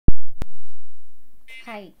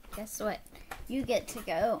Hi, guess what? You get to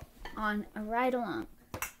go on a ride along.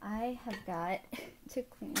 I have got to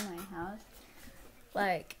clean my house.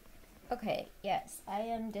 Okay, yes, I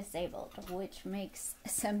am disabled, which makes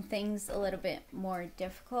some things a little bit more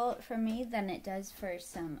difficult for me than it does for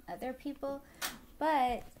some other people.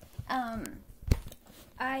 But,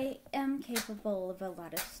 I am capable of a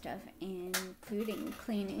lot of stuff, including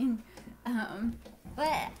cleaning.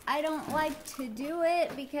 But I don't like to do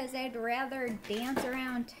it because I'd rather dance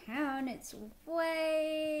around town. It's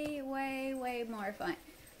way, way, way more fun.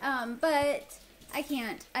 But I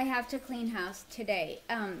can't. I have to clean house today.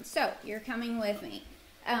 So you're coming with me.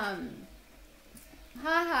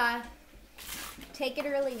 Haha. Take it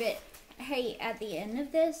or leave it. Hey, at the end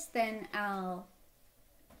of this, then I'll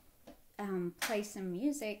play some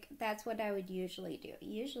music. That's what I would usually do.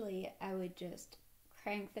 Usually I would just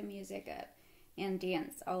crank the music up and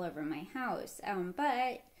dance all over my house.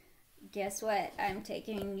 But guess what? I'm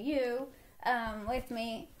taking you with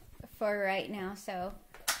me for right now. So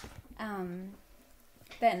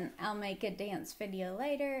then I'll make a dance video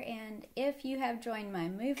later. And if you have joined my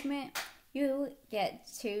movement, you get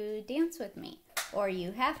to dance with me. Or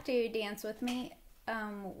you have to dance with me,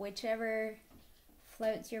 whichever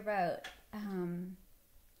floats your boat.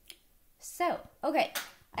 So, okay,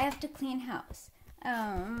 I have to clean house.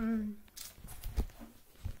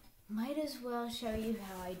 Might as well show you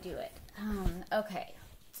how I do it. Okay.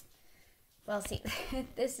 Well, see,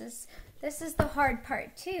 this is the hard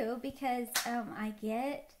part too, because I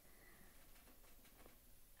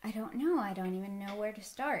don't know. I don't even know where to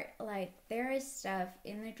start. Like, there is stuff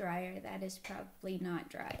in the dryer that is probably not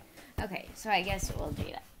dry. Okay, so I guess we'll do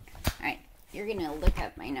that. All right. You're going to look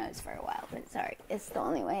up my nose for a while, but sorry. It's the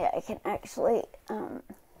only way I can actually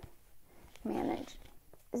manage.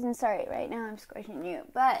 I'm sorry, right now I'm squishing you,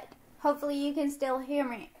 but hopefully you can still hear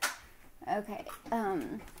me. Okay,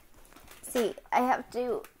 see, I have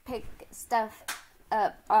to pick stuff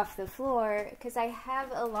up off the floor because I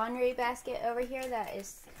have a laundry basket over here that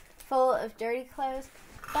is full of dirty clothes,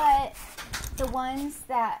 but the ones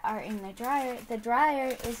that are in the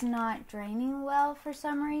dryer is not draining well for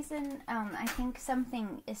some reason. I think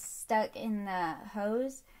something is stuck in the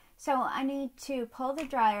hose. So I need to pull the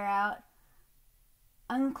dryer out,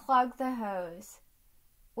 unclog the hose,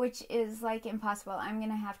 which is like impossible. I'm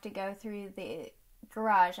going to have to go through the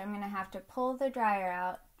garage. I'm going to have to pull the dryer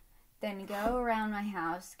out, then go around my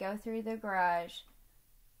house, go through the garage,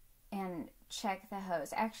 and check the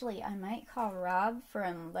hose. Actually, I might call Rob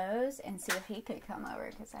from Lowe's and see if he could come over,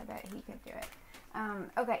 because I bet he could do it.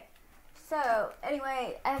 Okay, so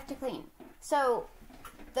anyway, I have to clean. So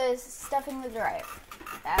the stuff in the dryer,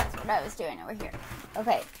 that's what I was doing over here.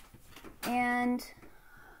 Okay, and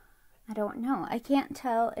I don't know. I can't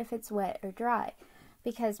tell if it's wet or dry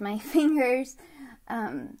because my fingers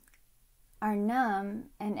are numb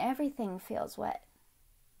and everything feels wet.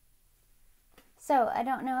 So I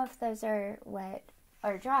don't know if those are wet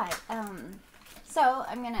or dry. So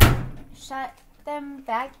I'm going to shut them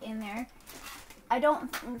back in there. I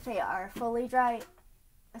don't think they are fully dry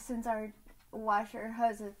since our washer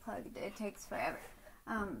hose is plugged. It takes forever.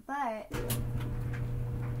 But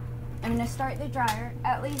I'm going to start the dryer.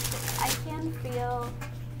 At least I can feel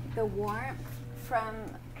the warmth from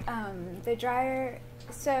the dryer.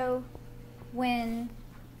 So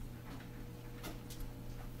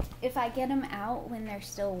if I get them out when they're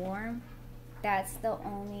still warm, that's the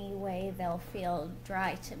only way they'll feel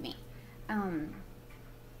dry to me.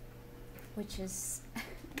 Which is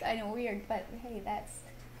kind of weird, but hey, that's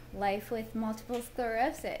life with multiple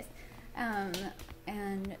sclerosis.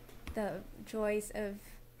 And the joys of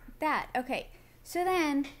that. Okay, so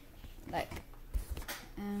then, look,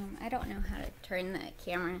 I don't know how to turn the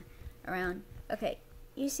camera around. Okay,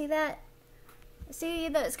 you see that? See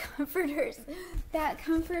those comforters? That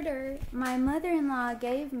comforter my mother-in-law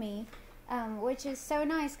gave me, which is so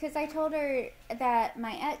nice because I told her that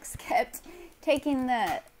my ex kept taking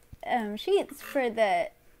the sheets for the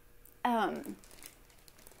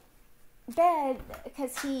bed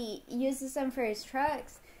because he uses them for his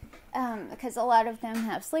trucks because a lot of them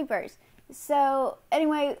have sleepers. So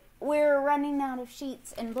anyway, we're running out of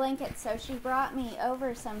sheets and blankets, so she brought me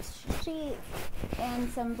over some sheets and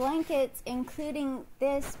some blankets, including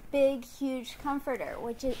this big, huge comforter,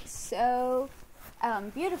 which is so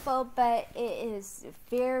beautiful, but it is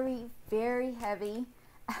very, very heavy.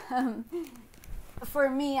 For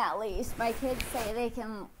me, at least. My kids say they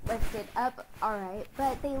can lift it up all right,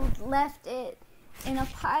 but they left it in a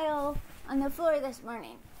pile on the floor this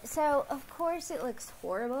morning. So, of course, it looks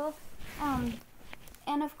horrible.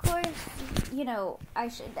 And of course, you know, I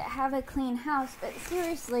should have a clean house, but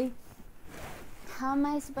seriously, how am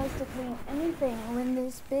I supposed to clean anything when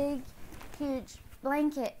this big, huge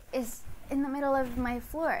blanket is in the middle of my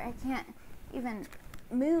floor? I can't even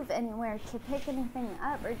move anywhere to pick anything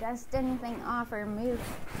up or dust anything off or move.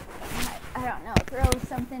 I don't know, throw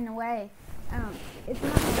something away. It's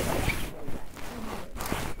not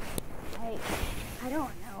like I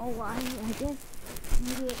don't know why. I guess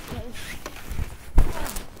maybe it's like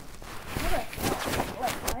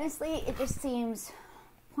honestly, it just seems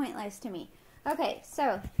pointless to me. Okay,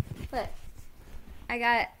 so look, I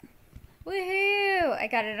got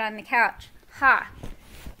it on the couch. Ha.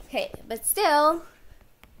 Okay, but still,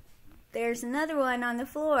 there's another one on the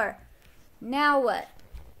floor. Now what?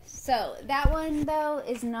 So that one though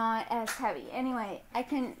is not as heavy. Anyway, I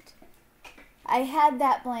had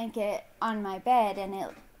that blanket on my bed and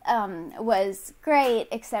it was great,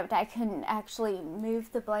 except I couldn't actually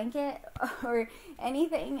move the blanket or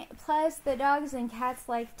anything. Plus, the dogs and cats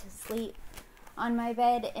like to sleep on my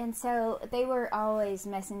bed, and so they were always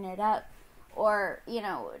messing it up, or, you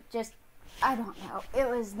know, just, I don't know, it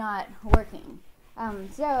was not working.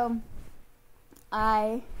 So,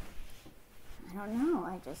 I don't know,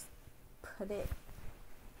 I just put it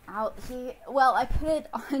out here. Well, I put it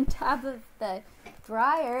on top of the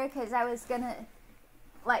dryer, because I was gonna,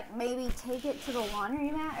 like, maybe take it to the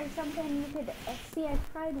laundromat or something. You could see, I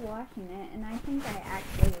tried washing it, and I think I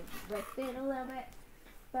actually ripped it a little bit,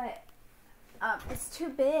 but it's too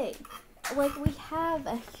big. Like, we have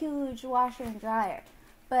a huge washer and dryer,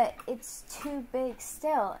 but it's too big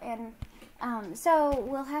still, and so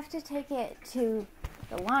we'll have to take it to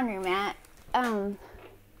the laundromat,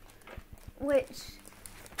 which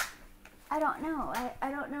I don't know.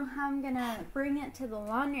 I don't know how I'm gonna bring it to the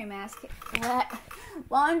laundromat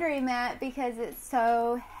because it's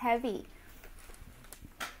so heavy.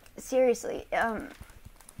 Seriously.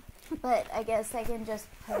 But I guess I can just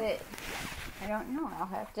put it, I don't know, I'll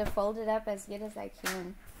have to fold it up as good as I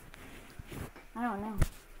can. I don't know.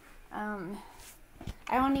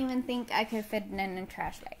 I don't even think I could fit it in a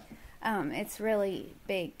trash bag. It's really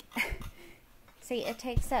big. See, it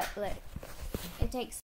takes up, look, it takes